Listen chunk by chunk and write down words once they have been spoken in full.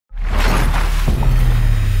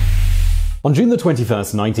On June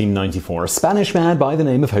 21st, 1994, a Spanish man by the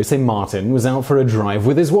name of Jose Martin was out for a drive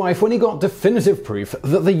with his wife when he got definitive proof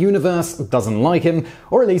that the universe doesn't like him,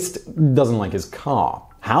 or at least doesn't like his car.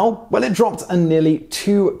 How? Well, it dropped a nearly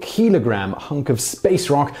 2-kilogram hunk of space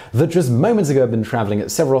rock that just moments ago had been traveling at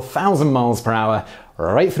several thousand miles per hour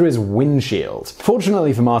right through his windshield.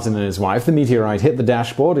 Fortunately for Martin and his wife, the meteorite hit the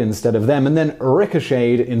dashboard instead of them and then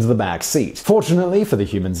ricocheted into the back seat. Fortunately for the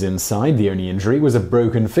humans inside, the only injury was a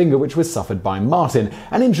broken finger which was suffered by Martin,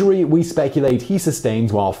 an injury we speculate he sustained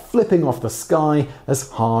while flipping off the sky as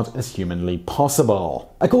hard as humanly possible.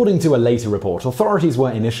 According to a later report, authorities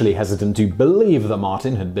were initially hesitant to believe that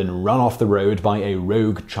Martin had been run off the road by a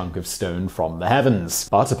rogue chunk of stone from the heavens.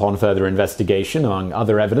 But upon further investigation, among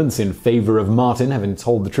other evidence in favor of Martin having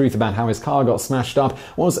told the truth about how his car got smashed up,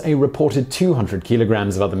 was a reported 200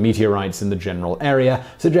 kilograms of other meteorites in the general area,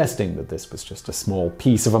 suggesting that this was just a small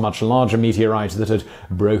piece of a much larger meteorite that had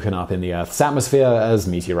broken up in the Earth's atmosphere, as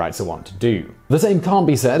meteorites are wont to do. The same can't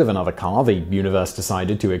be said of another car the universe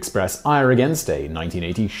decided to express ire against, a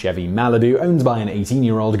 1980 Chevy Malibu owned by an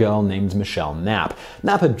 18-year-old girl named Michelle Knapp.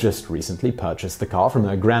 Knapp had just recently purchased the car from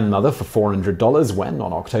her grandmother for $400 when,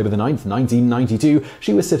 on October 9th, 1992,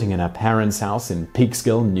 she was sitting in her parents' house in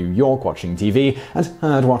Peekskill, New York, watching TV and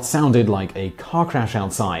heard what sounded like a car crash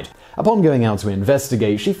outside. Upon going out to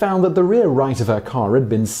investigate, she found that the rear right of her car had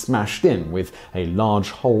been smashed in, with a large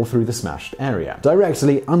hole through the smashed area.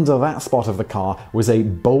 Directly under that spot of the car was a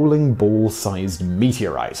bowling ball-sized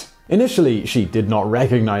meteorite. Initially, she did not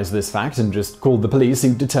recognize this fact and just called the police,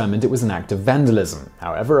 who determined it was an act of vandalism.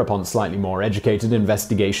 However, upon slightly more educated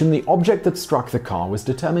investigation, the object that struck the car was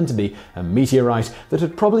determined to be a meteorite that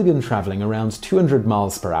had probably been traveling around 200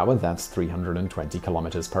 miles per hour, that's 320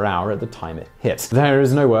 kilometers per hour, at the time it hit. There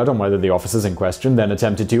is no word on whether the officers in question then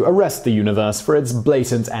attempted to arrest the universe for its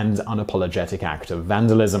blatant and unapologetic act of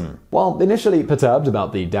vandalism. While initially perturbed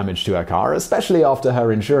about the damage to her car, especially after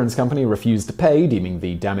her insurance company refused to pay, deeming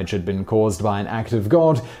the damage had been caused by an act of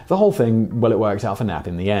God, the whole thing, well, it worked out for Knapp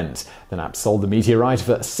in the end. The Knapp sold the meteorite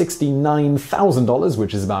for $69,000,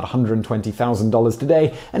 which is about $120,000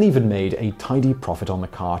 today, and even made a tidy profit on the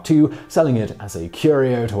car too, selling it as a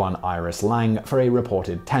curio to one Iris Lang for a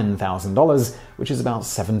reported $10,000, which is about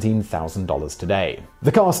 $17,000 today.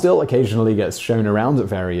 The car still occasionally gets shown around at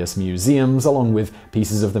various museums, along with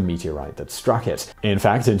pieces of the meteorite that struck it. In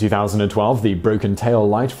fact, in 2012, the broken tail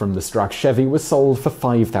light from the struck Chevy was sold for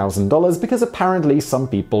 $5,000 because apparently some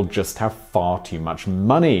people just have far too much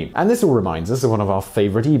money. And this all reminds us of one of our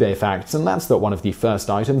favorite eBay facts, and that's that one of the first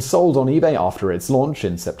items sold on eBay after its launch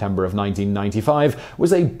in September of 1995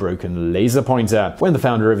 was a broken laser pointer. When the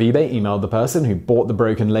founder of eBay emailed the person who bought the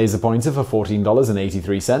broken laser pointer for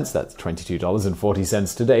 $14.83, that's $22.40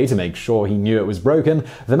 today, to make sure he knew it was broken,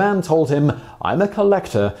 the man told him, "I'm a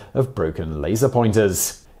collector of broken laser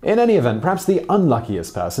pointers." In any event, perhaps the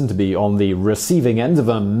unluckiest person to be on the receiving end of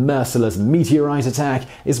a merciless meteorite attack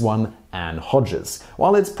is one Anne Hodges.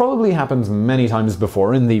 While it's probably happened many times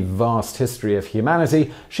before in the vast history of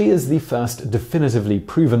humanity, she is the first definitively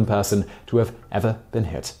proven person to have ever been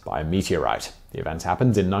hit by a meteorite. The event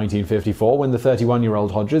happened in 1954 when the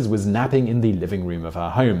 31-year-old Hodges was napping in the living room of her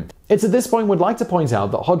home. It's at this point we'd like to point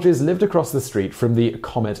out that Hodges lived across the street from the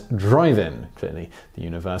Comet Drive-In. Clearly, the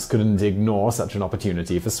universe couldn't ignore such an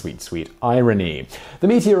opportunity for sweet, sweet irony. The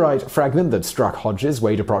meteorite fragment that struck Hodges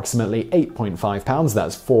weighed approximately 8.5 pounds,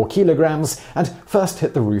 that's 4 kilograms, and first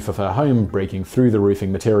hit the roof of her home, breaking through the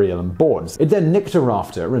roofing material and boards. It then nicked a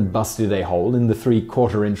rafter and busted a hole in the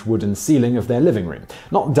 3/4-inch wooden ceiling of their living room.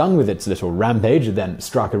 Not done with its little rampage, it then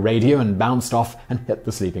struck a radio and bounced off and hit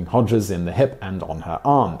the sleeping Hodges in the hip and on her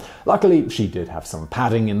arm. Luckily, she did have some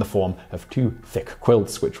padding in the form of 2 thick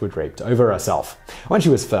quilts which were draped over herself. When she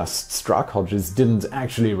was first struck, Hodges didn't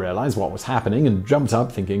actually realize what was happening and jumped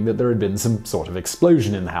up thinking that there had been some sort of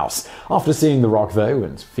explosion in the house. After seeing the rock though,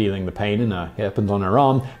 and feeling the pain in her hip and on her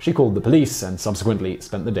arm, she called the police and subsequently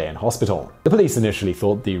spent the day in hospital. The police initially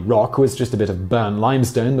thought the rock was just a bit of burnt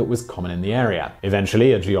limestone that was common in the area.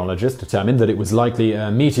 Eventually, a geologist determined that it was likely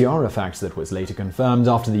a meteor, a fact that was later confirmed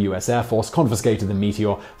after the US Air Force confiscated the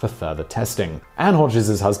meteor for further testing. Anne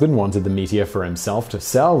Hodges' husband wanted the meteor for himself to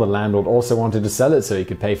sell. The landlord also wanted to sell it so he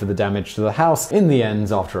could pay for the damage to the house. In the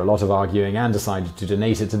end, after a lot of arguing, Anne decided to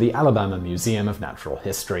donate it to the Alabama Museum of Natural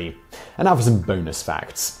History. And now for some bonus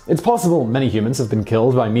facts. It's possible many humans have been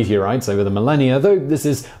killed by meteorites over the millennia, though this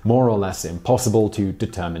is more or less impossible to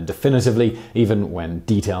determine definitively, even when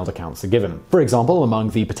detailed accounts are given. For example, among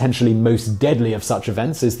the potentially most deadly of such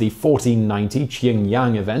events is the 1490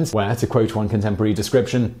 Qingyang event, where, to quote one contemporary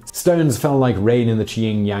description, Stones fell like rain in the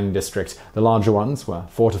Qiangyang district. The larger ones were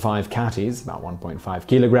 4 to 5 catties, about 1.5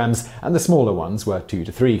 kilograms, and the smaller ones were 2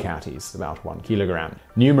 to 3 catties, about 1 kilogram.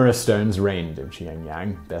 Numerous stones rained in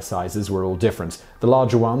Qiangyang. Their sizes were all different. The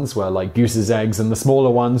larger ones were like goose's eggs, and the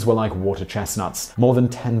smaller ones were like water chestnuts. More than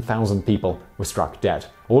 10,000 people were struck dead.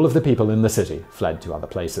 All of the people in the city fled to other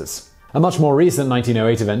places. A much more recent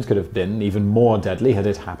 1908 event could have been even more deadly had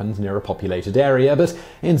it happened near a populated area, but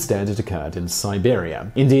instead it occurred in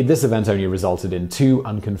Siberia. Indeed, this event only resulted in 2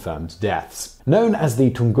 unconfirmed deaths. Known as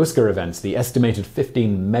the Tunguska event, the estimated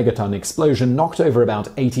 15 megaton explosion knocked over about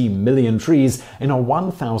 80 million trees in a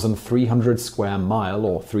 1,300 square mile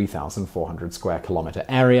or 3,400 square kilometer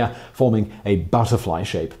area, forming a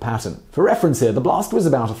butterfly-shaped pattern. For reference here, the blast was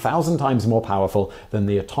about 1,000 times more powerful than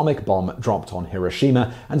the atomic bomb dropped on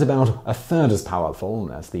Hiroshima and about a third as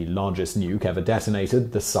powerful as the largest nuke ever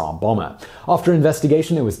detonated, the Tsar bomber. After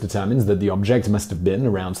investigation, it was determined that the object must have been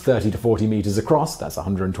around 30 to 40 meters across, that's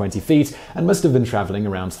 120 feet, and must have been traveling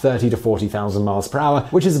around 30 to 40,000 miles per hour,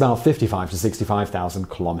 which is about 55 to 65,000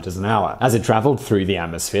 kilometers an hour. As it traveled through the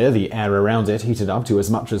atmosphere, the air around it heated up to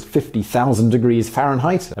as much as 50,000 degrees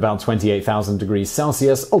Fahrenheit, about 28,000 degrees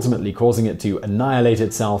Celsius, ultimately causing it to annihilate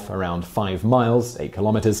itself around 5 miles, 8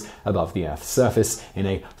 kilometers, above the Earth's surface in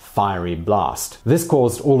a fiery blast. This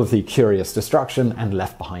caused all of the curious destruction and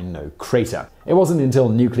left behind no crater. It wasn't until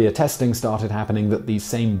nuclear testing started happening that these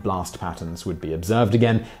same blast patterns would be observed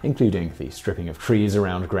again, including the stripping of trees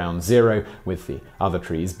around Ground Zero, with the other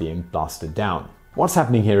trees being blasted down. What's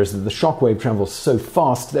happening here is that the shockwave travels so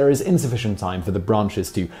fast there is insufficient time for the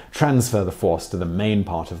branches to transfer the force to the main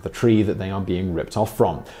part of the tree that they are being ripped off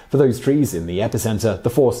from. For those trees in the epicenter, the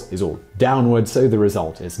force is all downward, so the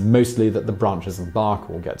result is mostly that the branches and bark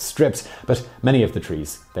will get stripped, but many of the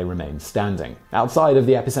trees, they remain standing. Outside of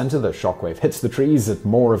the epicenter, the shockwave hits the trees at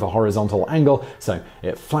more of a horizontal angle, so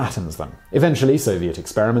it flattens them. Eventually, Soviet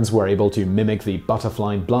experiments were able to mimic the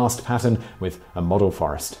butterfly blast pattern with a model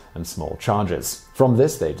forest and small charges. From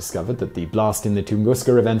this, they discovered that the blast in the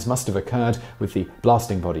Tunguska event must have occurred with the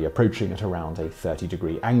blasting body approaching at around a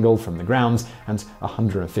 30-degree angle from the ground and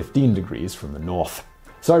 115 degrees from the north.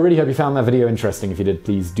 So I really hope you found that video interesting. If you did,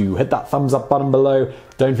 please do hit that thumbs up button below.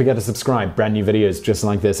 Don't forget to subscribe. Brand new videos just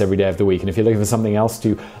like this every day of the week. And if you're looking for something else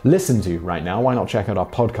to listen to right now, why not check out our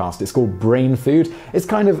podcast? It's called BrainFood. It's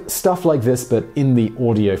kind of stuff like this, but in the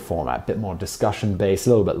audio format, a bit more discussion based,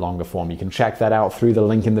 a little bit longer form. You can check that out through the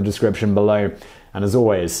link in the description below. And as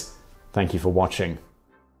always, thank you for watching.